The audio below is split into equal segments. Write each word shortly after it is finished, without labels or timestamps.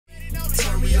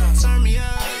turn me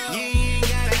up. You ain't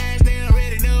gotta ask, they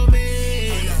already know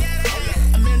me.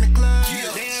 I'm in the club,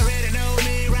 they already know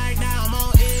me. Right now I'm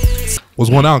on it. What's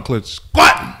going on, Clutch?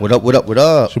 What up, what up, what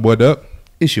up? It's your boy Duck.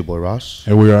 It's your boy Ross.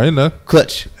 And we are in the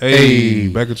Clutch. Hey,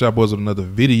 back at y'all boys with another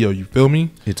video, you feel me?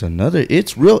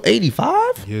 It's real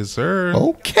 85? Yes, sir.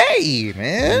 Okay,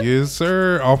 man. Yes,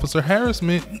 sir. Officer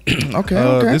harassment.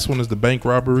 Okay. This one is the bank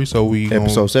robbery, so we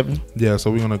Episode 7? Yeah, so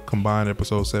we're gonna combine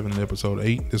episode 7 and episode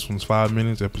 8. This one's 5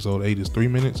 minutes, episode 8 is 3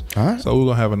 minutes. All right. So we're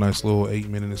gonna have a nice little 8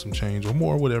 minute and some change or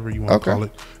more, whatever you want to call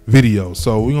it, video.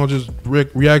 So we're gonna just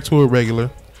react to it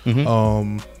regular.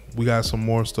 We got some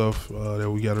more stuff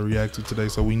that we got to react to today,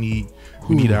 so we need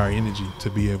our energy to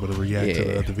be able to react to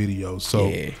the other videos. So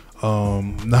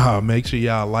make sure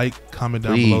y'all like, comment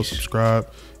down below, subscribe,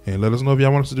 and let us know if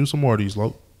y'all want us to do some more of these,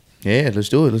 Lo. Yeah, let's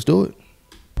do it. Let's do it.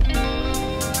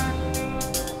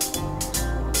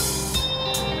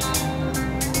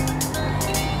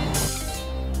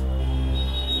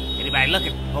 Anybody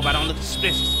looking? Hope I don't look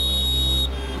suspicious.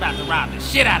 I'm about to rob the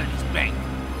shit out of this bank.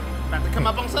 About to come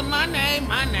up on some my name.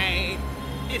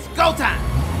 It's go time.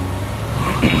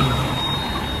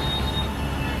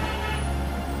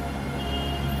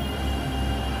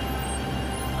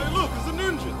 Hey, look, it's a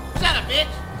ninja. Shut up,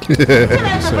 bitch. Hey,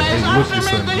 look,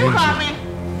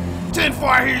 10-4,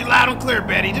 I hear you loud and clear,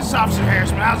 Betty. This is Officer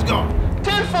Harrison. How's it going?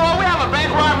 10-4, we have a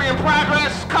bank robbery in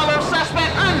progress. Color of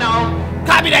suspect unknown.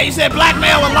 Copy that. You said black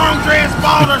male with long dreads,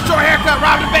 bald, or short haircut,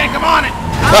 robbed the bank. I'm on it.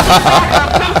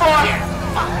 10-4.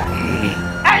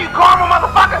 Hey, you karma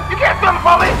motherfucker! You can't steal the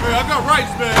police! Hey, I got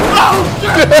rights, man. Oh,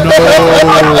 shit!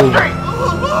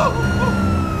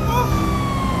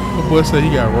 The boy said he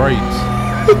got rights.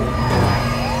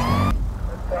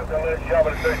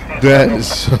 That is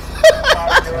so...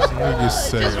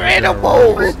 Just ran up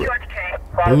over.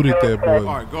 Booted that boy.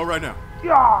 All right, go right now.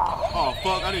 Oh,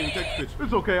 fuck, I didn't even take the picture.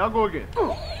 It's okay, I'll go again.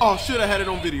 Oh, shit, I had it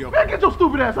on video. Man, get your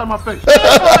stupid ass out of my face. If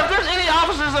there's any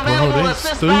officers available to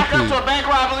assist back up to a bank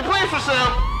robbery, please pursue.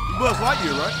 Buzz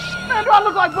Lightyear, right? Man, do I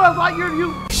look like Buzz Lightyear to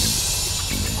you?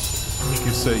 You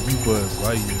can say you Buzz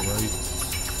Lightyear, right?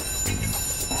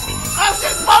 Oh,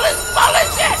 shit! Police,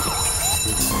 shit!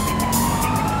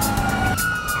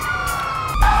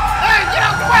 Hey, get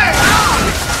out the way!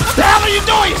 What the hell are you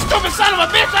doing, you stupid son of a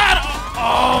bitch?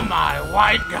 Oh, my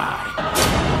white guy.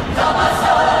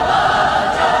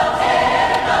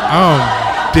 I'm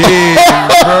dead,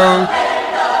 bro.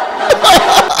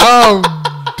 I'm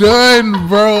done,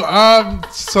 bro. I'm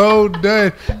so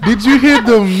done. Did you hear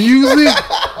the music?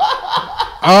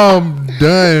 I'm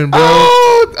done, bro.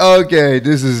 Oh, okay,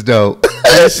 this is dope.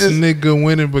 This nigga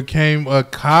went and became a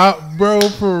cop, bro,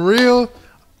 for real.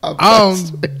 I'm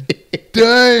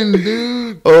done,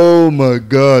 dude. Oh my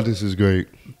God, this is great.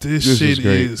 This shit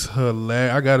is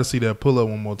hilarious. I gotta see that pull up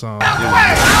one more time. What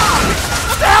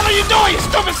the hell are you doing, you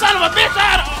stupid son of a bitch?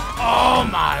 Oh,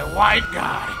 my white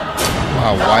guy.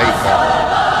 My white guy.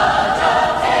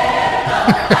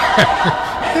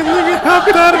 That nigga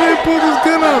hopped out of there and pulled his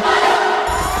gun up.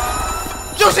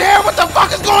 Juicy hair, what the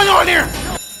fuck is going on here?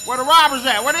 Where the robbers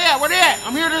at? Where they at?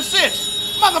 I'm here to assist.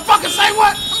 Motherfucker, say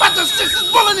what? I'm about to assist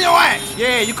this bullet in your ass.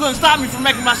 Yeah, you couldn't stop me from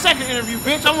making my second interview,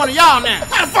 bitch. I'm one of y'all now.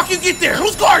 How the fuck you get there?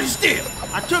 Whose car you steal?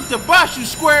 I took the bus, you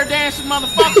square dancing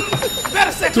motherfucker.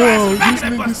 Better set your ass in the back of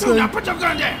that bus, too. Now put your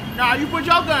gun down. Nah, you put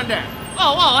your gun down.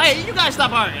 Oh, hey, you guys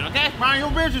stop arguing, okay? Mind your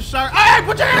business, sir. Hey,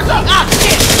 put your hands up. Ah,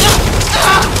 shit.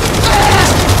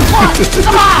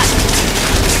 Come on.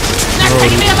 That's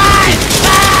taking me alive.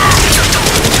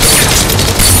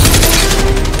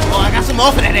 Oh, I got some more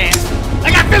for that ass. I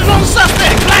got visual on the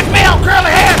suspect. Black male, curly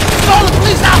hair, stole the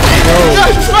police outfit.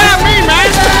 You swear me,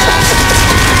 man.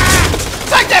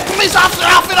 Take that police officer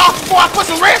outfit off before I put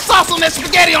some red sauce on that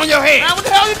spaghetti on your head. Man, what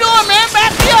the hell you doing, man?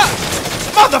 Back me up.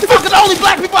 Motherfucker, the only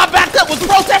black people I backed up was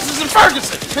protesters in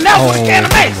Ferguson. And that was with a can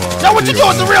of mace. Now what you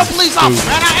doing with the real police officer,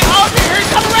 man? Here he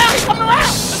coming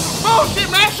around. Bullshit,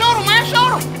 man. Shoot him.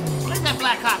 Where's that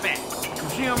black cop at?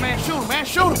 See him, man.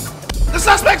 Shoot him. The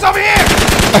suspect's over here!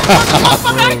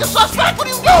 Motherfucker, ain't the suspect!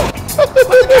 What are you doing? Put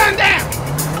the gun down!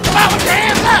 Come out with your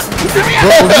hands up! Hurry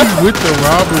up! Bro, he's with the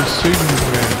robbers shooting this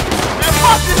man. Man,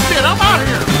 fuck this shit! I'm out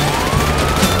of here!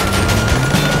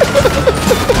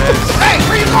 Hey,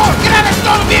 where you going? Get out of that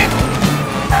stolen vehicle!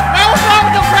 Man, what's wrong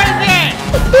with your crazy ass?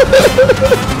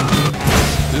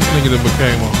 This nigga done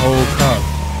became a whole cop.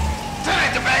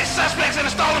 Tonight, the base suspects in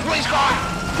a stolen police car!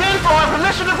 10-4,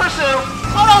 permission to pursue.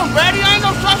 Hold on, Brady. I ain't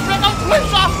no suspect. I'm a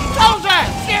police officer. Told that.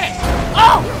 Shit.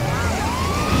 Oh.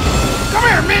 Come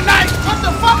here, Midnight. What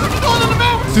the fuck are you doing in the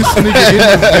van? This nigga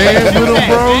in the van with him,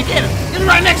 bro. Get him. Get him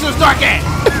right next to his dark ass.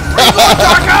 Where you going,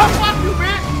 Darko? Fuck you,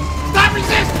 bitch. Stop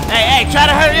resist? Hey, try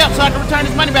to hurry up so I can return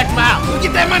this money back to my house. You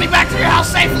get that money back to your house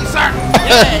safely, sir.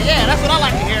 Yeah, that's what I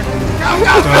like to hear. Go.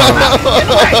 Get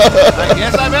away. I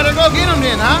guess I better go get him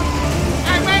then, huh?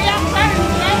 Hey, man, y'all ready?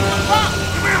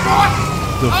 Come here, boy.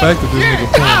 The fact that this nigga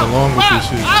playing along with this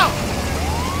shit.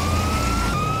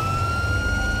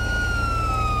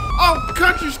 Oh,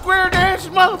 country square dance,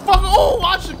 motherfucker. Oh,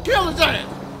 I should kill his ass.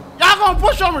 Y'all gonna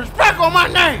put some respect on my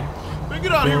name. Man,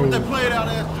 get out of here with that played out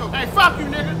ass joke. Hey, fuck you,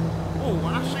 nigga. Oh,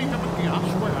 when I see him again, I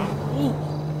swear,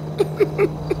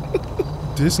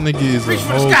 This nigga is reach a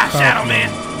for the whole sky, cop, Shadow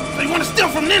Man. So you wanna steal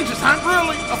from ninjas, huh?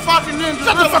 Really? A fucking ninja?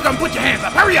 Shut the fuck up and put your hands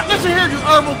up. Hurry up. Listen here, you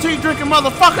herbal tea drinking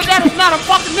motherfucker. That is not a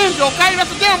fucking ninja, okay?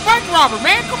 That's a damn bank robber,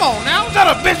 man. Come on now. Shut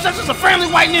up, bitch. That's just a friendly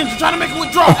white ninja trying to make a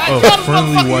withdrawal. Hey, tell this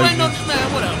motherfucker you ain't no man.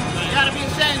 Whatever, man. You gotta be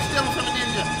ashamed stealing from a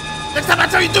ninja. Next time I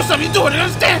tell you to do something, you do it. You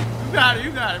understand? You got it,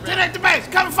 man. Detonate the base.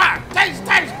 Cover fire. Taste.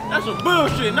 That's some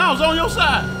bullshit. Now it's on your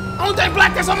side. Only thing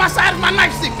black that's on my side is my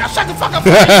nightstick. Now shut the fuck up.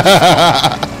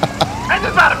 Ain't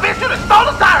this about a bitch? You done stole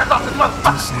the tires off this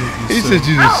motherfucker. He said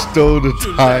you just stole the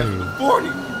tire.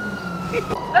 40.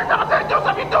 Next time I tell you to do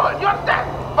something, you do it. You understand?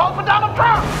 Vote for Donald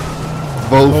Trump.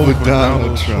 Vote for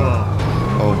Donald Trump.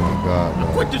 Oh my God,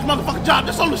 bro. Quit this motherfucking job.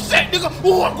 That's on the set, nigga.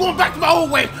 Ooh, I'm going back to my old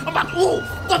way. I'm about to,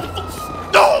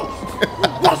 motherfucker. No.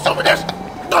 Want some of this?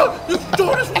 No. You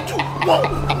doing this one too? Whoa.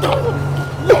 No.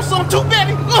 Want some too,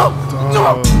 Betty? No.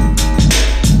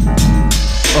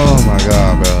 Oh my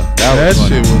God, bro. That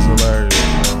shit was hilarious,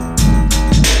 bro.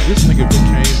 This nigga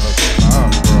became a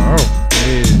cop, bro. Oh,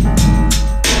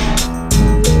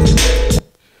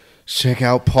 Check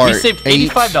out part He saved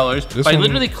 8. $85 by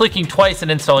literally clicking twice and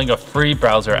installing a free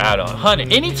browser add-on. Honey,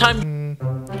 anytime.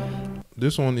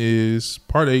 This one is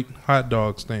part 8, hot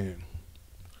dog stand.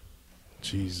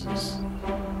 Jesus.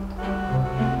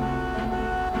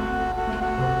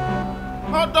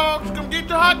 Hot dogs. Come get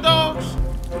your hot dogs.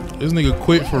 This nigga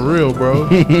quit for real, bro.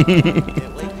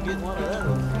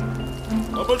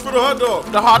 How much for the hot dog?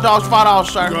 The hot dog's $5,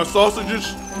 sir. You got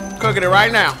sausages? Cooking it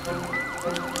right now.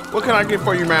 What can I get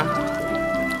for you, ma'am?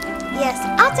 Yes,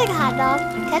 I'll take a hot dog,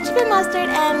 ketchup and mustard,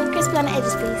 and crispy on the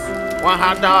edges, please. One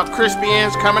hot dog, crispy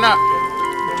ends coming up.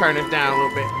 Turn this down a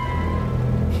little bit.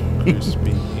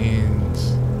 Crispy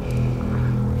ends.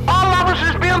 All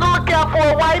officers be on the lookout for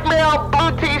a white male,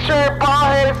 blue t-shirt,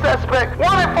 bald-headed suspect.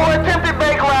 Wanted for attempted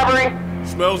bank robbery.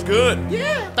 Smells good.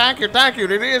 Yeah. Thank you.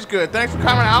 It is good. Thanks for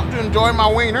coming out to enjoy my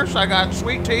wieners. I got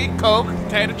sweet tea, Coke,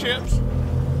 potato chips.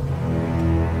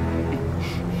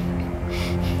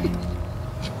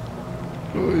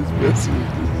 Always messing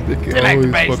with this nigga. Tonight, the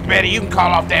Always base, fucking- Betty. You can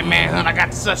call off that manhunt. I got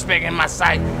the suspect in my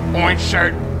sight. Orange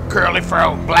shirt, curly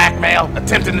fro, black male,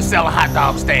 attempting to sell a hot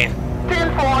dog stand.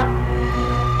 10-4.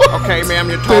 Okay, ma'am,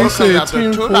 your total said comes out to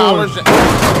 10-4.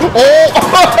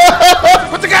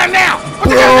 $2. Put the gun down.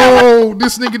 Bro,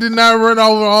 this nigga did not run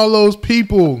over all those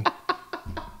people.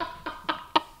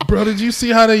 Bro, did you see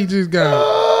how they just got?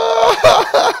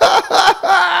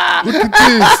 Look at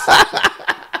this.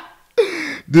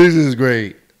 This is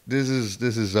great. This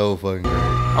is so fucking great.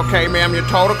 Okay, ma'am, your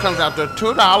total comes out to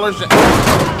 $2.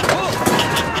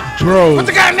 Bro. Put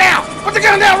the gun down. Put the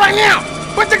gun down right now.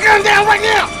 Put the gun down right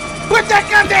now. Put that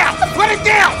gun down. Put it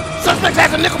down. Suspect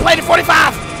has a nickel-plated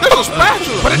 45. This is a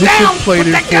spatula. Put it down. Put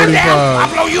Nickel-plated that gun down. 45.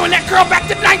 I'll blow you and that girl back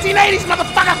to the 1980s,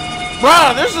 motherfucker.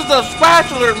 Bruh, this is the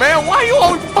spatula, man. Why you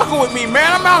always fucking with me,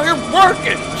 man? I'm out here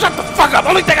working. Shut the fuck up.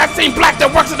 Only thing I've seen black that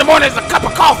works in the morning is a cup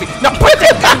of coffee. Now put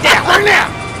that gun down right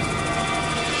now.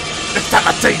 Next time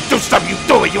I tell you to do something, you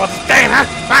do it. You understand, huh?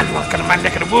 I'm working in my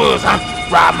neck of the woods, huh?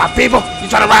 Rob my people. You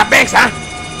trying to rob banks, huh?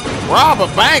 Rob a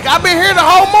bank? I've been here the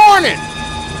whole morning.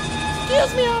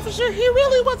 Excuse me, officer. He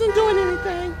really wasn't doing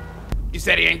anything. You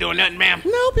said he ain't doing nothing, ma'am?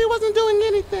 Nope, he wasn't doing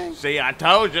anything. See, I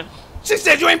told you. She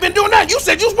said you ain't been doing nothing. You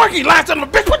said you was working. You lied, son of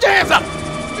a bitch. Put your hands up.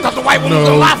 You thought the white woman was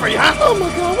gonna lie for you, huh? Oh my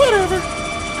God, whatever.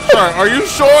 Sir, are you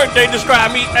sure they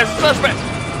described me as a suspect?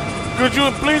 Could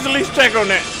you please at least check on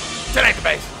that? Tonight, the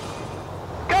base.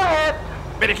 Go ahead.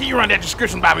 Betty, can you run that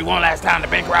description by me one last time, the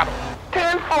bank robber?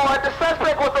 10-4. The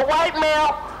suspect was a white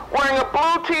male wearing a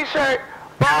blue t-shirt,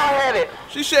 bald-headed.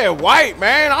 She said white,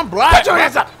 man. I'm black. Put your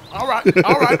hands up. All right,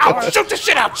 all right. I'll shoot the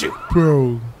shit out you.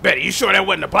 Bro. Betty, you sure that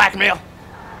wasn't a black male?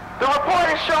 The report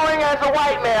is showing as a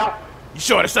white male. You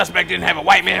sure the suspect didn't have a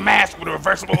white man mask with a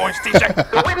reversible orange t-shirt?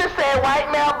 The witness said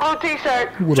white male, blue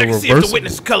t-shirt. With Check a to see if the reversible.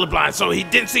 witness is colorblind, so he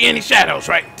didn't see any shadows,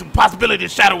 right? The possibility the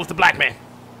shadow was the black man.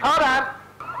 Hold on.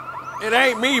 It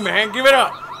ain't me, man. Give it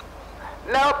up.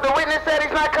 Nope, the witness said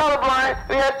he's not colorblind.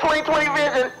 He has 20/20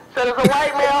 vision. Said it's a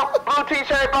white male, blue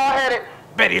t-shirt, bald-headed.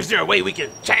 Betty, is there a way we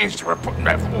can change the report?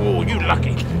 Oh, you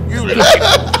lucky. You lucky.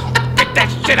 Get that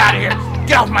shit out of here.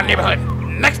 Get off my neighborhood.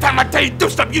 Next time I tell you to do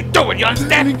something, you do it. You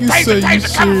understand? Nigga say you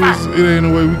serious. It ain't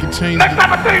no way we can change Next it.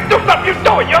 time I tell you to do something, you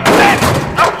do it. You understand?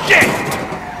 Oh shit.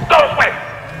 Go this way.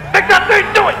 Next time I tell you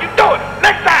to do it, you do it.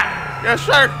 Next time. Yes,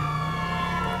 sir.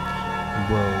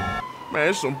 Bro. Man,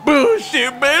 it's some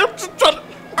bullshit, man. I'm just trying to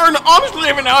earn an honest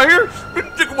living out here. This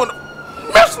nigga wanna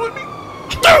mess with me.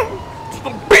 Just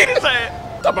gonna beat his ass.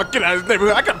 Talk about get out of this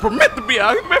neighborhood. I got a permit to be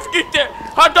out here. Man, forget that.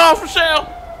 Hot dog for sale.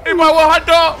 Anybody want a hot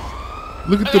dog?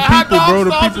 Look at the people, bro.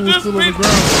 The people were still on the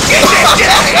ground. Get that shit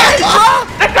out of here, bro.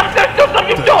 Next time I tell you to do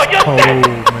something, you do it. You understand? Cold, man.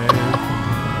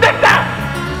 Next time.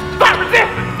 Stop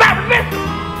resisting. Stop resisting.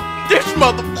 This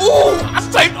mother. Ooh, I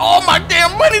saved all my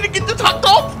damn money to get this hot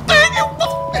dog thing.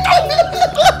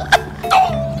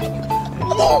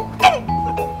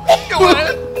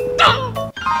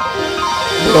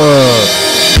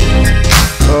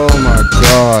 Oh my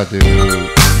god, dude.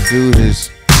 Dude is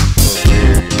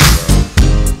hilarious, bro.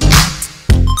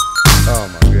 Oh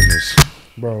my goodness.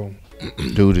 Bro.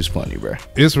 Dude is funny, bro.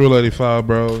 It's Real 85,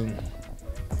 bro.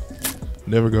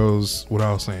 Never goes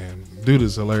without saying. Dude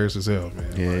is hilarious as hell,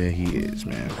 man. Yeah, he is,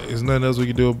 man. There's nothing else we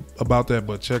can do about that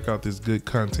but check out this good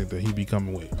content that he be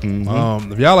coming with.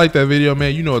 If y'all like that video,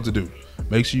 man, you know what to do.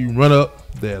 Make sure you run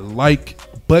up that like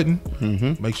button.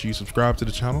 Make sure you subscribe to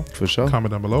the channel. For sure.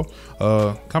 Comment down below.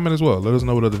 Comment as well. Let us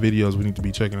know what other videos we need to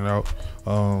be checking it out.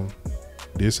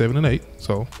 Did 7 and 8,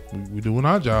 so we doing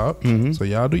our job. So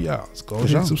y'all do y'all. Go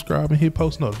ahead and subscribe and hit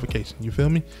post notification. You feel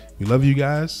me? We love you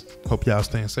guys. Hope y'all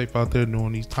staying safe out there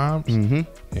during these times. And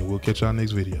we'll catch y'all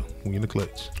next video. We in the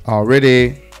clutch.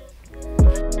 Already.